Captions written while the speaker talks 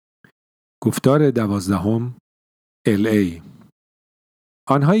گفتار 12 LA.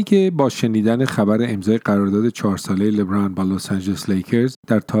 آنهایی که با شنیدن خبر امضای قرارداد 4 ساله لبران با لس آنجلس لیکرز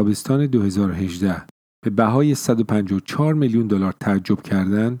در تابستان 2018 به بهای $154 میلیون تعجب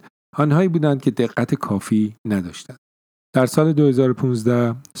کردند، آنهایی بودند که دقت کافی نداشتند. در سال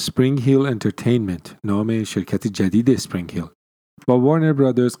 2015 سپرینگ هیل انترتینمنت، نام شرکت جدید سپرینگ هیل، با وارنر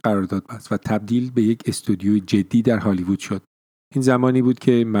برادرز قرارداد بست و تبدیل به یک استودیوی جدی در هالیوود شد. این زمانی بود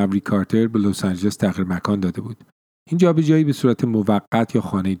که موریک کارتر به لس آنجلس تغییر مکان داده بود. این جابجایی به صورت موقت یا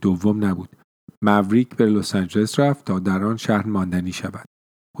خانه دوم نبود. موریک به لس آنجلس رفت تا در آن شهر ماندنی شود.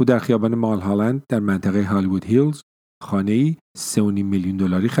 او در خیابان مالهالند در منطقه هالیوود هیلز خانه‌ای $3.5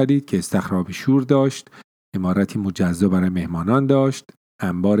 میلیون خرید که استخراب شور داشت، عمارتی مجزا برای مهمانان داشت،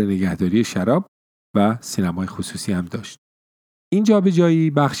 انبار نگهداری شراب و سینمای خصوصی هم داشت. این جابجایی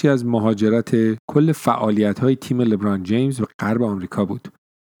بخشی از مهاجرت کل فعالیت‌های تیم لبران جیمز به غرب آمریکا بود.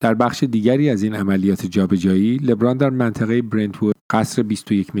 در بخش دیگری از این عملیات جابجایی، لبران در منطقه برنت‌وود قصر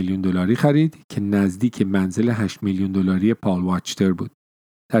 $21 میلیون خرید که نزدیک منزل $8 میلیون پال واچتر بود.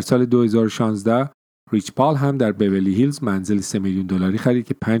 در سال 2016 ریچ پال هم در بیولی هیلز منزل $3 میلیون خرید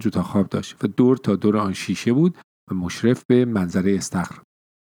که 5 اتاق خواب داشت و دور تا دور آن شیشه بود و مشرف به منظره استخر.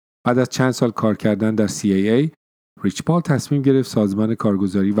 بعد از چند سال کار کردن در CAA، ریچ پال تصمیم گرفت سازمان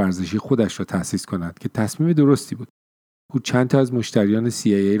کارگزاری ورزشی خودش را تأسیس کند که تصمیم درستی بود. او چند تا از مشتریان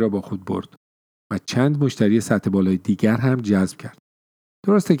CAA را با خود برد و چند مشتری سطح بالای دیگر هم جذب کرد.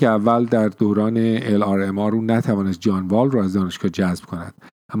 درسته که اول در دوران LRMR او نتوانست جان وال را از دانشگاه جذب کند،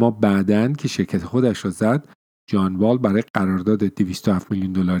 اما بعداً که شرکت خودش را زد، جان وال برای قرارداد $207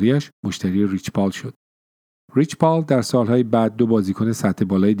 میلیون مشتری ریچ پال شد. ریچ پال در سالهای بعد 2 بازیکن سطح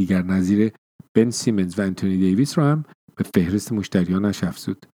بالای دیگر نظیر بن سیمنز و انتونی دیویس را هم به فهرست مشتریانش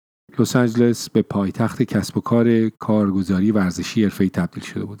افزود. لس آنجلس به پایتخت کسب و کار کارگزاری ورزشی حرفه‌ای تبدیل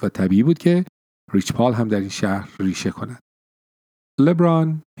شده بود و طبیعی بود که ریچ پال هم در این شهر ریشه کند.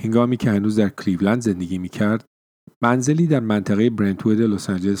 لبران هنگامی که هنوز در کلیولند زندگی می‌کرد، منزلی در منطقه برنت‌وود لس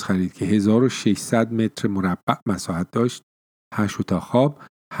آنجلس خرید که 1600 متر مربع مساحت داشت، 8 اتاق خواب،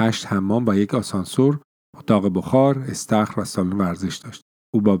 8 حمام و 1 آسانسور، اتاق بخار، استخر و سالن ورزش داشت.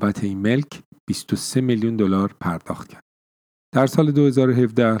 او بابت این ملک $23 میلیون پرداخت کرد. در سال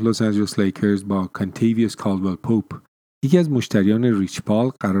 2017 لس آنجلس لیکرز با کانتیویوس کالدول پوپ، یکی از مشتریان ریچ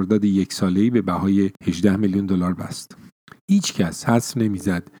پال، قرارداد 1 ساله‌ای به بهای $18 میلیون بست. هیچ کس حدس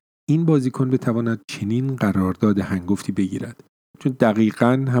نمی‌زد این بازیکن بتواند چنین قرارداد هنگفتی بگیرد، چون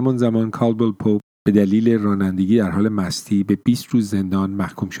دقیقاً همان زمان کالدول پوپ به دلیل رانندگی در حال مستی به 20 روز زندان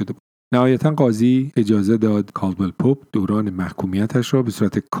محکوم شده بود. نهایتاً قاضی اجازه داد کالدول پوپ دوران محکومیتش را به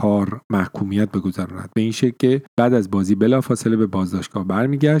صورت کار محکومیت بگذراند، به این شکل که بعد از بازی بلافاصله به بازداشتگاه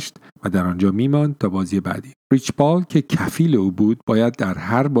برمیگشت و در آنجا میماند تا بازی بعدی. ریچ پال که کفیل او بود باید در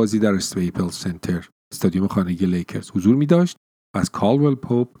هر بازی در استیپلز سنتر، استادیوم خانگی لیکرز، حضور می داشت و از کالدول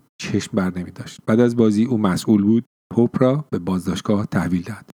پوپ چشم بر نمی داشت. بعد از بازی او مسئول بود پوپ را به بازداشتگاه تحویل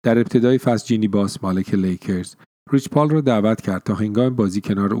داد. در ابتدای فصل جینی باس، مالک لیکرز، ریچ پال را دعوت کرد تا هنگام بازی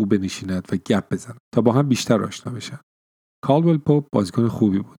کنار او بنشیند و گپ بزند تا با هم بیشتر آشنا بشن. کالدول پوپ بازیکن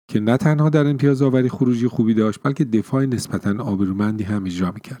خوبی بود که نه تنها در امتیاز آوری خروجی خوبی داشت، بلکه دفاع نسبتاً آبرومندی هم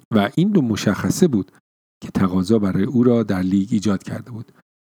اجرا می‌کرد و این 2 مشخصه بود که تقاضا برای او را در لیگ ایجاد کرده بود.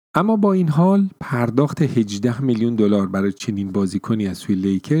 اما با این حال پرداخت $18 میلیون برای چنین بازیکنی از سوی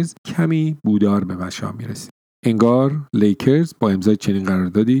لیکرز کمی بودار به مشام می‌رسید. انگار لیکرز با امضای چنین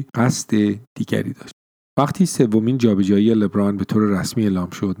قراردادی قصد دیگری داشت. وقتی 3مین جابجایی لبران به طور رسمی اعلام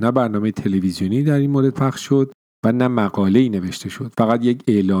شد، نه برنامه تلویزیونی در این مورد پخش شد و نه مقاله‌ای نوشته شد. فقط یک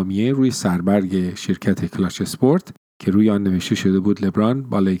اعلامیه روی سربرگ شرکت کلاچ اسپورت که روی آن نوشته شده بود لبران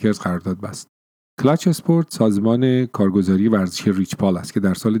با لیکرز قرارداد بست. کلاچ اسپورت سازمان کارگزاری ورزشی ریچ پال است که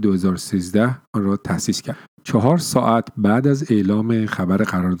در سال 2013 آن را تأسیس کرد. 4 ساعت بعد از اعلام خبر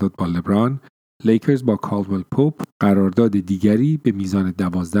قرارداد با لبران، لیکرز با کالدول پوپ قرارداد دیگری به میزان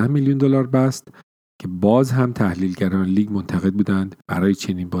 $12 میلیون بست که باز هم تحلیلگران لیگ معتقد بودند برای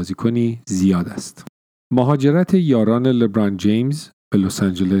چنین بازیکنی زیاد است. مهاجرت یاران لبران جیمز به لس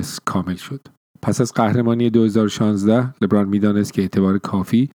آنجلس کامل شد. پس از قهرمانی 2016 لبران میدانست که اعتبار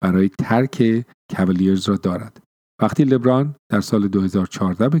کافی برای ترک کاولیرز را دارد. وقتی لبران در سال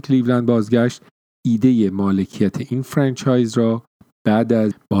 2014 به کلیولند بازگشت، ایده مالکیت این فرانچایز را بعد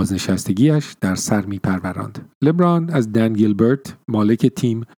از بازنشستگیش در سر میپروراند. لبران از دن گیلبرت، مالک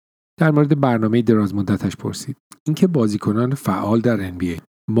تیم، در مورد برنامه درازمدتش پرسید. اینکه بازیکنان فعال در NBA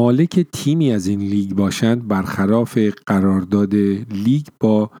مالک تیمی از این لیگ باشند برخلاف قرارداد لیگ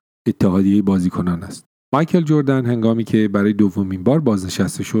با اتحادیه بازیکنان است. مایکل جردن هنگامی که برای 2مین بار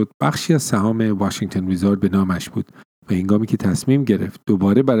بازنشسته شد، بخشی از سهام واشنگتن ویزارد به نامش بود و هنگامی که تصمیم گرفت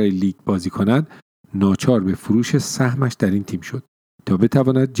دوباره برای لیگ بازی کند، ناچار به فروش سهمش در این تیم شد تا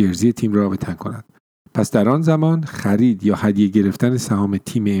بتواند جرزی تیم را بتن کند. پس در آن زمان خرید یا هدیه گرفتن سهام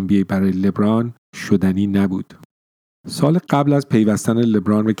تیم NBA برای لبران شدنی نبود. سال قبل از پیوستن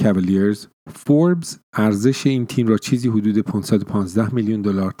لبران به کاولیرز، فوربس ارزش این تیم را چیزی حدود 515 میلیون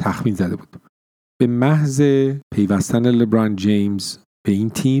دلار تخمین زده بود. به محض پیوستن لبران جیمز به این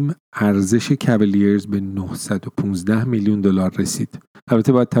تیم، ارزش کاولیرز به 915 میلیون دلار رسید.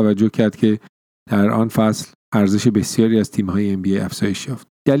 البته باید توجه کرد که در آن فصل ارزش بسیاری از تیم‌های NBA افزایش یافت.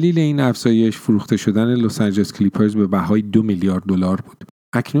 دلیل این افزایش فروخته شدن لس آنجلس کلیپرز به بهای 2 میلیارد دلار بود.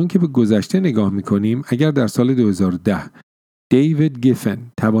 اکنون که به گذشته نگاه می‌کنیم، اگر در سال 2010 دیوید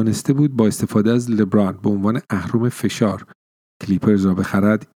گیفن توانسته بود با استفاده از لبران به عنوان اهرم فشار کلیپرز را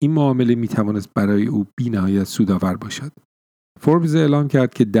بخرد، این معامله می‌توانست برای او بی‌نهایت سودآور باشد. فوربس اعلام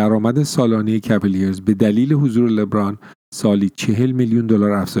کرد که درآمد سالانه کاولیرز به دلیل حضور لبران سالی 40 میلیون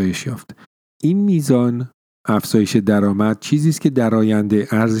دلار افزایش یافت. این میزان افزایش درآمد چیزی است که در آینده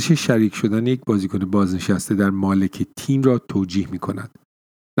ارزش شریک شدن یک بازیکن بازنشسته در مالک تیم را توجیه می‌کند.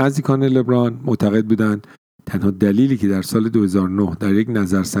 نزدیکان لبران معتقد بودند تنها دلیلی که در سال 2009 در یک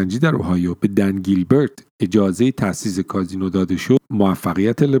نظرسنجی در اوهایو به دن گیلبرت اجازه تأسیس کازینو داده شد،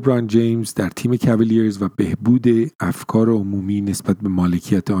 موفقیت لبران جیمز در تیم کاولیرز و بهبود افکار عمومی نسبت به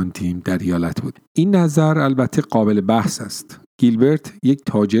مالکیت آن تیم در ایالت بود. این نظر البته قابل بحث است. گیلبرت یک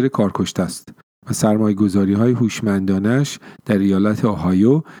تاجر کارکشته است و سرمایه‌گذاری‌های هوشمندانه‌اش در ایالت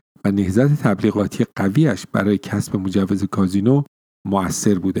اوهایو و نهضت تبلیغاتی قویش برای کسب مجوز کازینو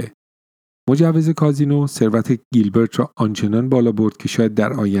مؤثر بوده. مجوز کازینو ثروت گیلبرت را آنچنان بالا برد که شاید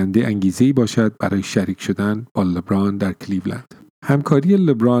در آینده انگیزه‌ای باشد برای شریک شدن با لبران در کلیولند. همکاری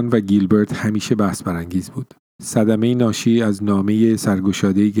لبران و گیلبرت همیشه بحث برانگیز بود. صدمه ناشی از نامه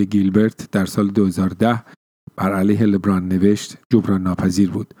سرگشاده‌ای که گیلبرت در سال 2010 بر علیه لبران نوشت جبران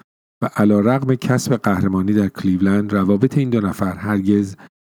ناپذیر بود و علی‌رغم کسب قهرمانی در کلیولند، روابط این دو نفر هرگز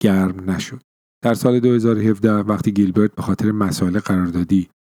گرم نشد. در سال 2017 وقتی گیلبرت به خاطر مسائل قراردادی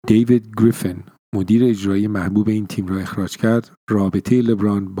دیوید گریفن، مدیر اجرایی محبوب این تیم را اخراج کرد، رابطه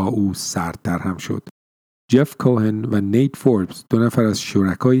لبران با او سردتر هم شد. جف کوهن و نیت فوربس، دو نفر از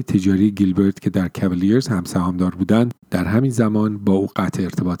شرکای تجاری گیلبرت که در کاولیرز هم سهامدار بودند، در همین زمان با او قطع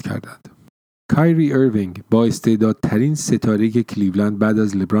ارتباط کردند. کایری ایروینگ، با استعدادترین ستاره‌ای که کلیولند بعد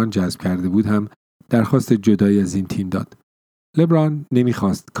از لبران جذب کرده بود، هم درخواست جدایی از این تیم داد. لبران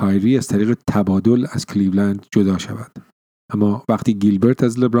نمیخواست کایری از طریق تبادل از کلیولند جدا شود. اما وقتی گیلبرت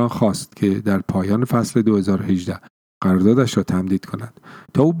از لبران خواست که در پایان فصل 2018 قراردادش را تمدید کند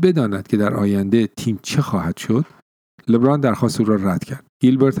تا او بداند که در آینده تیم چه خواهد شد، لبران درخواست او را رد کرد.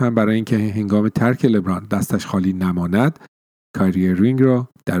 گیلبرت هم برای اینکه هنگام ترک لبران دستش خالی نماند، کایری ایرینگ را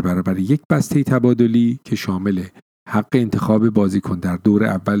در برابر یک بسته تبادلی که شامل حق انتخاب بازیکن در دور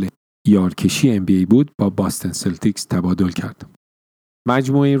اول یارکشی NBA بود با باستن سلتیکس تبادل کرد.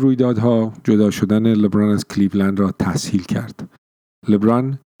 مجموعه این رویدادها جدا شدن لبران از کلیولند را تسهیل کرد.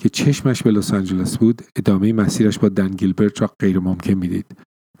 لبران که چشمش به لس آنجلس بود، ادامه مسیرش با دن گیلبرت را غیر ممکن می‌دید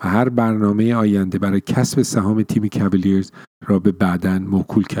و هر برنامه آینده برای کسب سهام تیم کاولیرز را به بعداً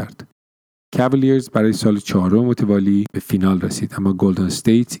موکول کرد. کاولیرز برای سال 4 متوالی به فینال رسید، اما گلدن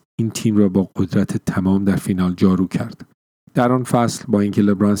استیت این تیم را با قدرت تمام در فینال جارو کرد. در آن فصل با اینکه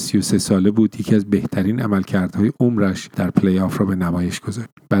لبران 33 ساله بود، یکی از بهترین عملکردهای عمرش در پلی آف را به نمایش گذاشت.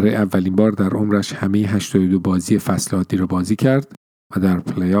 برای اولین بار در عمرش همه 82 بازی فصل عادی را بازی کرد و در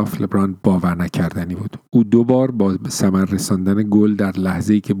پلی آف لبران باور نکردنی بود. او 2 بار با ثمر رساندن گل در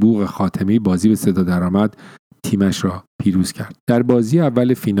لحظه‌ای که بوق خاتمه بازی به صدا درآمد، تیمش را پیروز کرد. در بازی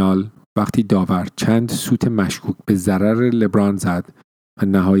اول فینال وقتی داور چند سوت مشکوک به ضرر لبران زد و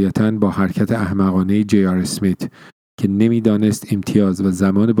نهایتاً با حرکت احمقانه جی آر اسمیت که نمیدانست امتیاز و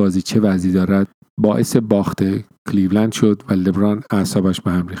زمان بازی چه وضعی دارد، باعث باخت کلیولند شد و لبران اعصابش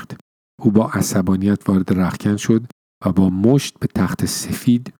به هم ریخت. او با عصبانیت وارد رختکن شد و با مشت به تخت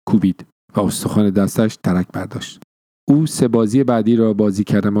سفید کوبید و استخوان دستش ترک برداشت. او 3 بازی بعدی را بازی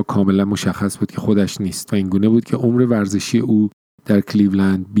کرد، اما کاملا مشخص بود که خودش نیست و اینگونه بود که عمر ورزشی او در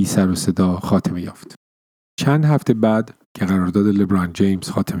کلیولند بی سر و صدا خاتمه یافت. چند هفته بعد که قرارداد لبران جیمز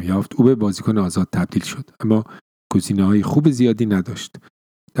خاتمه یافت، او به بازیکن آزاد تبدیل شد، اما گزینه‌های خوب زیادی نداشت.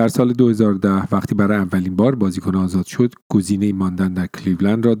 در سال 2010 وقتی برای اولین بار بازیکن آزاد شد، گزینه ماندن در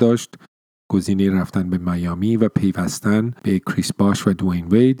کلیولند را داشت، گزینه رفتن به میامی و پیوستن به کریس باش و دوین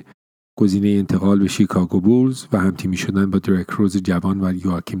وید، گزینه انتقال به شیکاگو بولز و همتیمی شدن با درک روز جوان و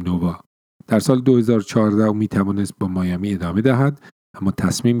یواکیم نووا. در سال 2014 او میتوانست با میامی ادامه دهد، اما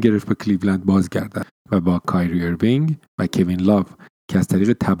تصمیم گرفت به کلیولند بازگردد و با کایری ایروینگ و کوین لاو که از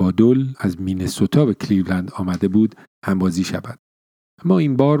طریق تبادل از مینسوتا به کلیولند آمده بود همبازی شود. اما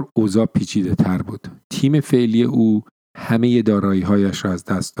این بار اوضاع پیچیده تر بود. تیم فعلی او همه دارایی‌هایش را از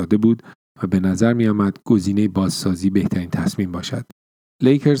دست داده بود و به نظر می آمد گزینه بازسازی بهترین تصمیم باشد.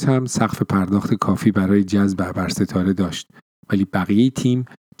 لیکرز هم سقف پرداخت کافی برای جذب ابرستاره داشت، ولی بقیه تیم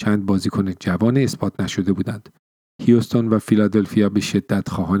چند بازیکن جوان اثبات نشده بودند. هیوستون و فیلادلفیا به شدت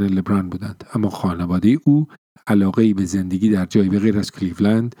خواهان لبران بودند، اما خانواده او علاقه‌ای به زندگی در جایی به غیر از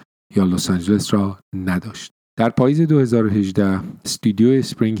کلیولند یا لس آنجلس را نداشت. در پاییز 2018 استودیو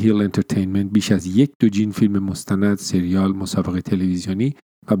اسپرینگ هیل انترتینمنت بیش از 1 دوجین فیلم مستند، سریال، مسابقه تلویزیونی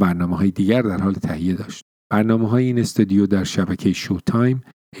و برنامه‌های دیگر در حال تهیه داشت. برنامه‌های این استودیو در شبکه شو تایم،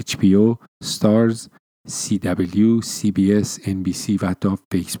 HBO، ستارز، CW، CBS، NBC و حتی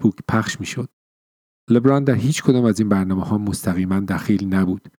فیسبوک پخش می‌شد. لبران در هیچ کدام از این برنامه‌ها مستقیما دخیل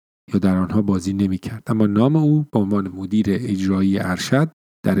نبود یا در آنها بازی نمی‌کرد، اما نام او به عنوان مدیر اجرایی ارشد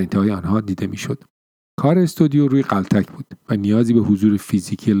در انتهای آنها دیده می‌شد. کار استودیو روی غلطک بود و نیازی به حضور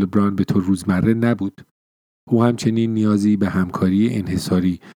فیزیکی لبران به طور روزمره نبود. او همچنین نیازی به همکاری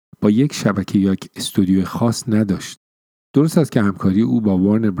انحصاری با یک شبکه یا یک استودیو خاص نداشت. درست است که همکاری او با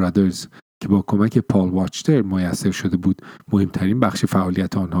وارنر برادرز که با کمک پال واچتر میسر شده بود مهمترین بخش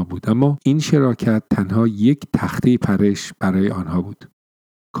فعالیت آنها بود، اما این شراکت تنها یک تخته پرش برای آنها بود.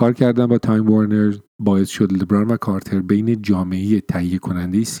 کار کردن با تایم وارنر باعث شد لبران و کارتر بین جامعه تهیه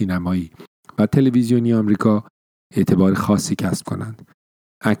کننده سینمایی و تلویزیونی آمریکا اعتبار خاصی کسب کنند.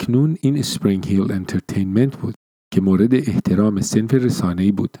 اکنون این اسپرینگ هیل انترتینمنت بود که مورد احترام صنف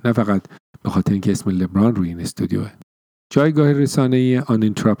رسانه‌ای بود، نه فقط به خاطر اینکه اسم لبران روی این استودیوه. جایگاه رسانه‌ای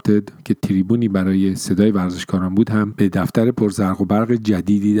آنینتراپتد که تریبونی برای صدای ورزشکاران بود هم به دفتر پرزرق و برق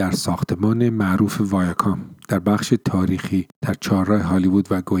جدیدی در ساختمان معروف وایاکام در بخش تاریخی در چهارراه هالیوود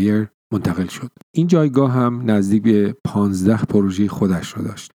و گویر منتقل شد. این جایگاه هم نزدیک به 15 پروژه خودش را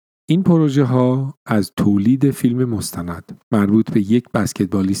داشت. این پروژه ها از تولید فیلم مستند مربوط به یک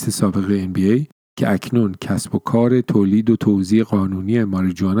بسکتبالیست سابق NBA که اکنون کسب و کار تولید و توزیع قانونی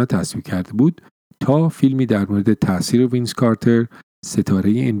ماریجوانا تأسیس کرده بود تا فیلمی در مورد تأثیر وینس کارتر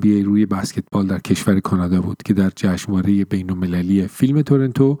ستاره NBA روی بسکتبال در کشور کانادا بود که در جشنواره بین‌المللی فیلم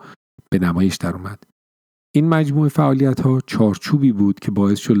تورنتو به نمایش در اومد. این مجموعه فعالیت‌ها چارچوبی بود که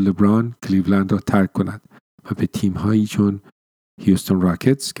باعث شد لبران کلیولند را ترک کند و به تیم‌هایی چون هیوستون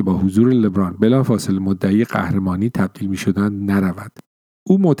راکتس که با حضور لبران بلافاصله مدعی قهرمانی تبدیل می‌شدند نرود.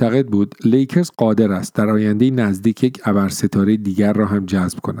 او معتقد بود لیکرز قادر است در آینده نزدیک یک ابرستاره دیگر را هم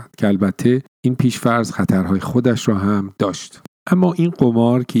جذب کند که البته این پیش‌فرض خطرهای خودش را هم داشت. اما این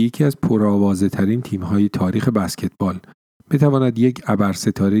قمار که یکی از پرآوازه‌ترین تیم‌های تاریخ بسکتبال بتواند یک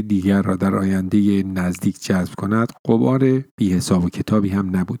ابرستاره دیگر را در آینده نزدیک جذب کند، قمار بی‌حساب و کتابی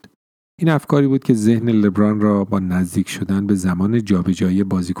هم نبود. این افکاری بود که ذهن لبران را با نزدیک شدن به زمان جابجایی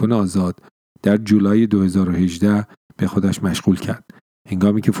بازیکن آزاد در جولای 2018 به خودش مشغول کرد.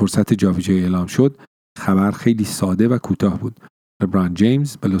 هنگامی که فرصت جابجایی اعلام شد، خبر خیلی ساده و کوتاه بود. لبران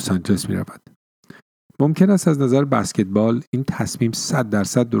جیمز به لس آنجلس می رود. ممکن است از نظر بسکتبال این تصمیم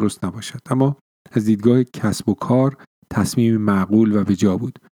 100% درست نباشد، اما از دیدگاه کسب و کار تصمیم معقول و بجا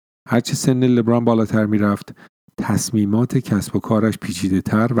بود. هرچه سن لبران بالاتر می رفت، تصمیمات کسب و کارش پیچیده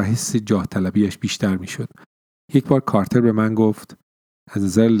تر و حس جاه طلبیش بیشتر می شد. یک بار کارتر به من گفت از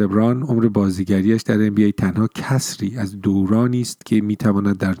نظر لبران عمر بازیگریش در NBA تنها کسری از دورانی است که می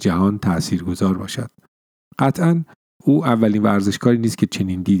تواند در جهان تاثیرگذار باشد. قطعاً او اولین ورزشکاری نیست که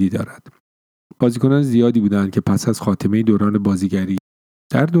چنین دیدی دارد. بازیکنان زیادی بودند که پس از خاتمه دوران بازیگری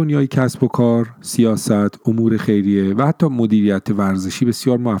در دنیای کسب و کار، سیاست، امور خیریه و حتی مدیریت ورزشی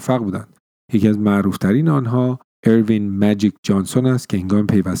بسیار موفق بودند. یکی از معروفترین آنها اروین ماجیک جانسون است که هنگام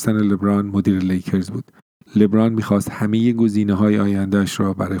پیوستن لبران مدیر لیکرز بود. لبران می‌خواست همه گزینه‌های آینده‌اش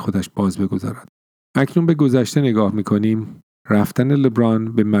را برای خودش باز بگذارد. اکنون به گذشته نگاه می‌کنیم. رفتن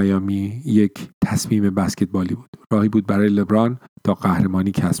لبران به میامی یک تصمیم بسکتبالی بود. راهی بود برای لبران تا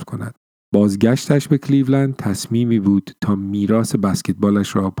قهرمانی کسب کند. بازگشتش به کلیولند تصمیمی بود تا میراث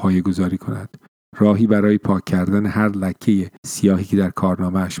بسکتبالش را پایه‌گذاری کند. راهی برای پاک کردن هر لکه سیاهی که در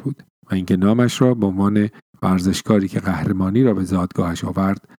کارنامه‌اش بود و اینکه نامش را به عنوان ورزشکاری که قهرمانی را به زادگاهش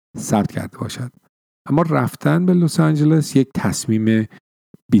آورد ثبت کرده باشد. اما رفتن به لس آنجلس یک تصمیم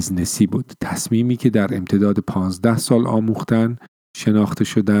بیزنسی بود. تصمیمی که در امتداد 15 سال آموختن، شناخته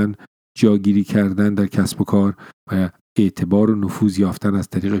شدن، جاگیری کردن در کسب و کار و اعتبار و نفوذ یافتن از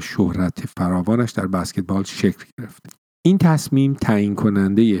طریق شهرت فراوانش در بسکتبال شکل گرفت. این تصمیم تعیین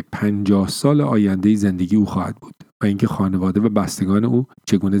کننده 50 سال آینده زندگی او خواهد بود و اینکه خانواده و بستگان او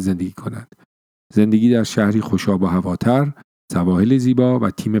چگونه زندگی کنند. زندگی در شهری خوش‌آب و هواتر، سواحل زیبا و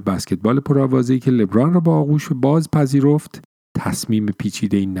تیم بسکتبال پرآوازه‌ای که لبران را با آغوش باز پذیرفت، تصمیم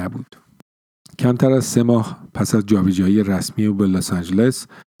پیچیده‌ای نبود. کمتر از 3 ماه پس از جابجایی رسمی او به لس آنجلس،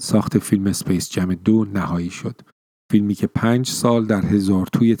 ساخت فیلم اسپیس جم 2 نهایی شد. فیلمی که 5 سال در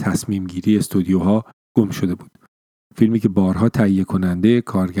هزارتوی تصمیم گیری استودیوها گم شده بود. فیلمی که بارها تهیه کننده،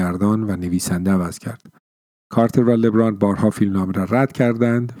 کارگردان و نویسنده عوض کرد. کارتر و لبران بارها فیلمنامه را رد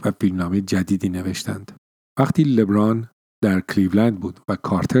کردند و فیلمنامه جدیدی نوشتند. وقتی لبران در کلیولند بود و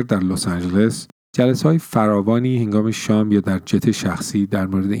کارتر در لس آنجلس، جلسه‌های فراوانی هنگام شام یا در جت شخصی در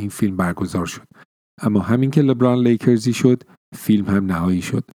مورد این فیلم برگزار شد. اما همین که لبران لیکرزی شد، فیلم هم نهایی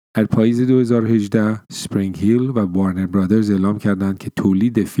شد. در پاییز 2018 اسپرینگ هیل و وارنر برادرز اعلام کردند که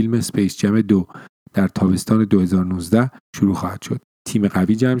تولید فیلم اسپیس جم 2 در تابستان 2019 شروع خواهد شد. تیم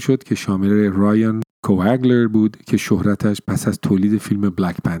قوی جمع شد که شامل رایان کوهگلر بود که شهرتش پس از تولید فیلم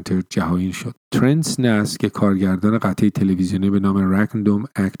بلک پنتر جهانی شد. ترنس نس که کارگردان قطعه تلویزیونی به نام رکندوم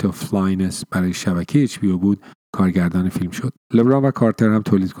اکت آف فلاینس برای شبکه HBO بود، کارگردان فیلم شد. لبران و کارتر هم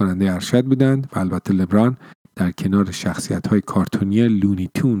تولید کننده ارشد بودند و البته لبران در کنار شخصیت‌های کارتونی لونی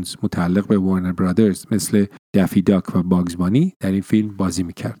تونز متعلق به وارنر برادرز مثل دافی داک و باگز بانی در این فیلم بازی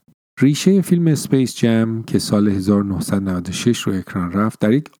می‌کرد. ریشه فیلم اسپیس جم که سال 1996 رو اکران رفت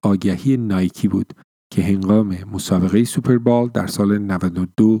در یک آگهی نایکی بود که هنگام مسابقه سوپربال در سال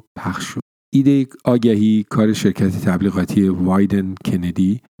 92 پخش شد. ایده آگهی کار شرکت تبلیغاتی وایدن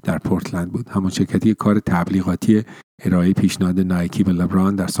کندی در پورتلند بود، همان شرکتی کار تبلیغاتی ارائه پیشنهاد نایکی به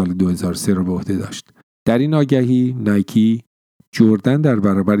لبران در سال 2003 رو به عهده داشت. در این آگهی نایکی جردن در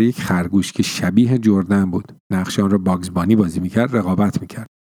برابر یک خرگوش که شبیه جردن بود، نقش آن را باگز بانی بازی می‌کرد، رقابت می‌کرد.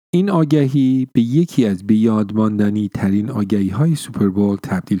 این آگهی به یکی از بیادماندنی ترین آگهی های سوپربول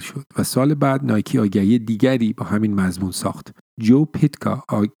تبدیل شد و سال بعد نایکی آگهی دیگری با همین مضمون ساخت. جو پیتکا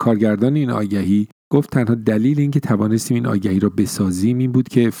کارگردان این آگهی گفت تنها دلیل اینکه توانستیم این آگهی را بسازیم این بود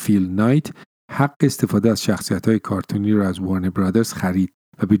که فیل نایت حق استفاده از شخصیت‌های کارتونی را از وارنر برادرز خرید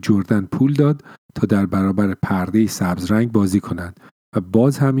و به جردن پول داد تا در برابر پرده سبز رنگ بازی کنند و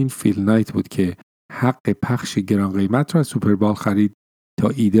باز همین فیل نایت بود که حق پخش گران قیمت را از سوپربال خرید تا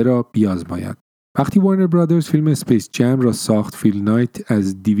ایده را بیازماید. وقتی وارنر برادرز فیلم اسپیس جم را ساخت، فیل نایت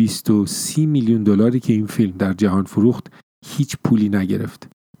از 230 میلیون دلاری که این فیلم در جهان فروخت هیچ پولی نگرفت.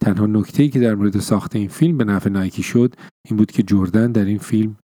 تنها نکته‌ای که در مورد ساخت این فیلم به نفع نایکی شد این بود که جردن در این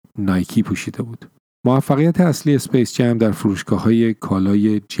فیلم نایکی پوشیده بود. موفقیت اصلی اسپیس جم در فروشگاه‌های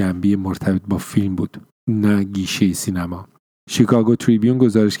کالای جنبی مرتبط با فیلم بود، نه گیشه سینما. شیکاگو تریبیون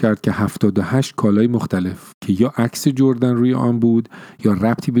گزارش کرد که 78 کالای مختلف که یا عکس جردن روی آن بود یا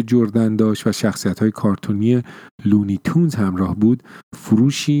ربطی به جردن داشت و شخصیت‌های کارتونی لونی تونز همراه بود،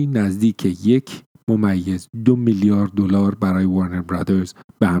 فروشی نزدیک 1.2 میلیارد دلار برای وارنر برادرز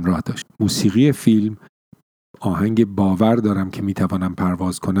به همراه داشت. موسیقی فیلم، آهنگ باور دارم که میتوانم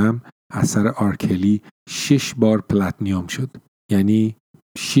پرواز کنم، اثر آرکلی 6 بار پلاتینیوم شد، یعنی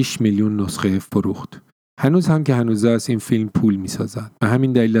 6 میلیون نسخه فروخت. هنوز هم که هنوز است این فیلم پول میسازد و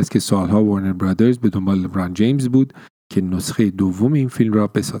همین دلیل است که سالها وارنر برادرز به دنبال لبران جیمز بود که نسخه دوم این فیلم را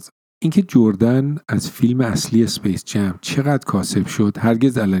بسازد. اینکه جردن از فیلم اصلی اسپیس جم چقدر کاسب شد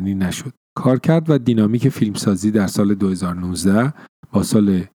هرگز علنی نشد. کارکرد و دینامیک فیلمسازی در سال 2019 با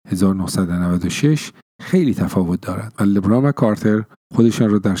سال 1996 خیلی تفاوت دارد و لبران و کارتر خودشان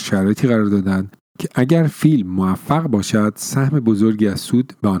را در شرایطی قرار دادند که اگر فیلم موفق باشد سهم بزرگی از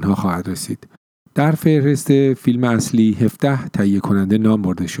سود به آنها خواهد رسید. در فهرست فیلم اصلی 17 تهیه کننده نام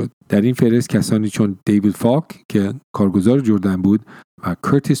برده شد. در این فهرست کسانی چون دیوید فاک که کارگزار جردن بود و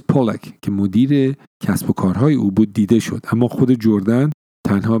کرتیس پولک که مدیر کسب و کارهای او بود دیده شد، اما خود جردن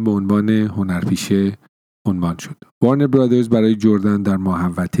تنها به عنوان هنرپیشه عنوان شد. وارنر برادرز برای جردن در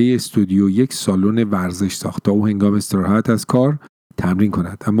محوطه استودیو یک سالن ورزش ساخت تا او هنگام استراحت از کار تمرین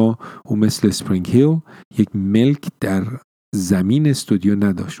کند، اما او مثل اسپرینگ هیل یک ملک در زمین استودیو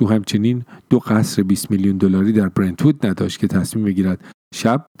نداشت. او همچنین 2 قصر 20 میلیون دلاری در برنت‌وود نداشت که تصمیم بگیرد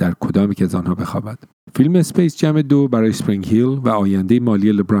شب در کدامی که از آنها بخوابد. فیلم اسپیس جم 2 برای اسپرینگ هیل و آینده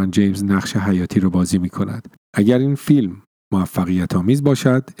مالی لبران جیمز نقش حیاتی را بازی می کند. اگر این فیلم موفقیت آمیز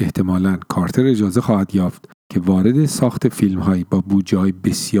باشد، احتمالاً کارتر اجازه خواهد یافت که وارد ساخت فیلم‌های با بودجه‌های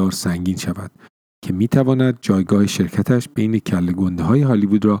بسیار سنگین شود که می‌تواند جایگاه شرکتش بین کله‌گنده‌های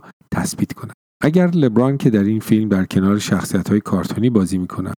هالیوود را تثبیت کند. اگر لبران که در این فیلم در کنار شخصیت‌های کارتونی بازی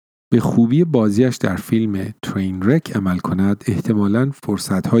می‌کند، به خوبی بازیش در فیلم ترین رک عمل کند، احتمالاً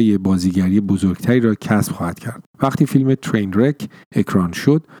فرصت‌های بازیگری بزرگتری را کسب خواهد کرد. وقتی فیلم ترین رک اکران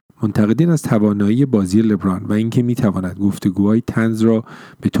شد، منتقدین از توانایی بازی لبران و اینکه می‌تواند گفتگوهای طنز را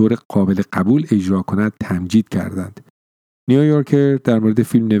به طور قابل قبول اجرا کند تمجید کردند. نیویورکر در مورد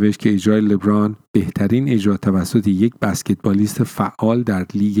فیلم نوشت که اجرای لبران بهترین اجرا توسط یک بسکتبالیست فعال در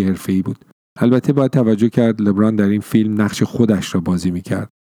لیگ حرفه‌ای بود. البته باید توجه کرد لبران در این فیلم نقش خودش را بازی می‌کرد.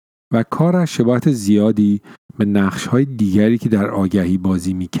 و کارش شباهت زیادی به نقش‌های دیگری که در آگهی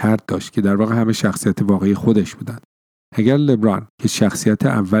بازی می‌کرد داشت که در واقع همه شخصیت واقعی خودش بودند. اگر لبران که شخصیت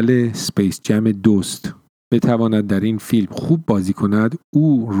اول سپیس جم دوست بتواند در این فیلم خوب بازی کند،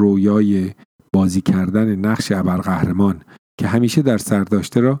 او رویای بازی کردن نقش ابرقهرمان که همیشه در سر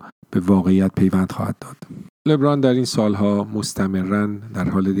داشته را به واقعیت پیوند خواهد داد. لبران در این سالها مستمراً در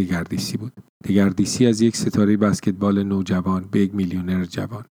حال دگردیسی بود. دگردیسی از یک ستاره بسکتبال نوجوان به یک میلیونر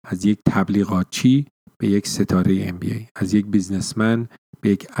جوان، از یک تبلیغاتچی به یک ستاره NBA، از یک بیزنسمن به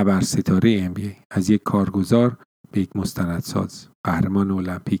یک ابر ستاره NBA، از یک کارگزار به یک مستندساز، قهرمان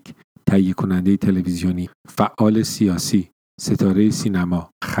المپیک، تهیه کننده تلویزیونی، فعال سیاسی، ستاره سینما،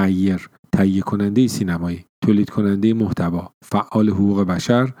 خیر، تهیه کننده سینمایی، تولید کننده محتوا، فعال حقوق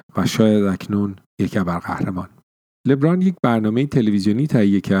بشر و شاید اکنون یک ابرقهرمان. لبران یک برنامه تلویزیونی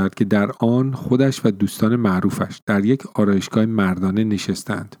تهیه کرد که در آن خودش و دوستان معروفش در یک آرایشگاه مردانه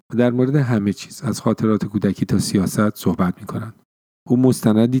نشستند و در مورد همه چیز از خاطرات کودکی تا سیاست صحبت می‌کنند. او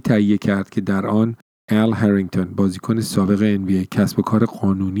مستندی تهیه کرد که در آن ال هرینگتون، بازیکن سابق NBA، کسب و کار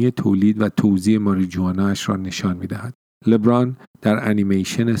قانونی تولید و توزیع ماریجوانا را نشان می‌دهد. لبران در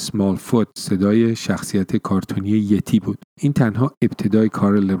انیمیشن سمال فوت صدای شخصیت کارتونی یتی بود. این تنها ابتدای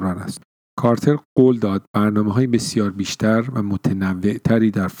کار لبران است. کارتر قول داد برنامه‌های بسیار بیشتر و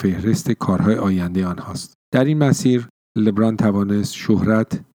متنوع‌تری در فهرست کارهای آینده آنهاست. در این مسیر لبران توانست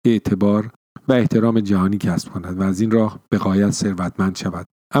شهرت، اعتبار و احترام جهانی کسب کند و از این راه به غایت ثروتمند شود.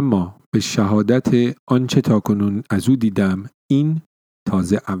 اما به شهادت آنچه تاکنون از او دیدم، این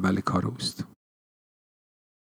تازه اول کار اوست.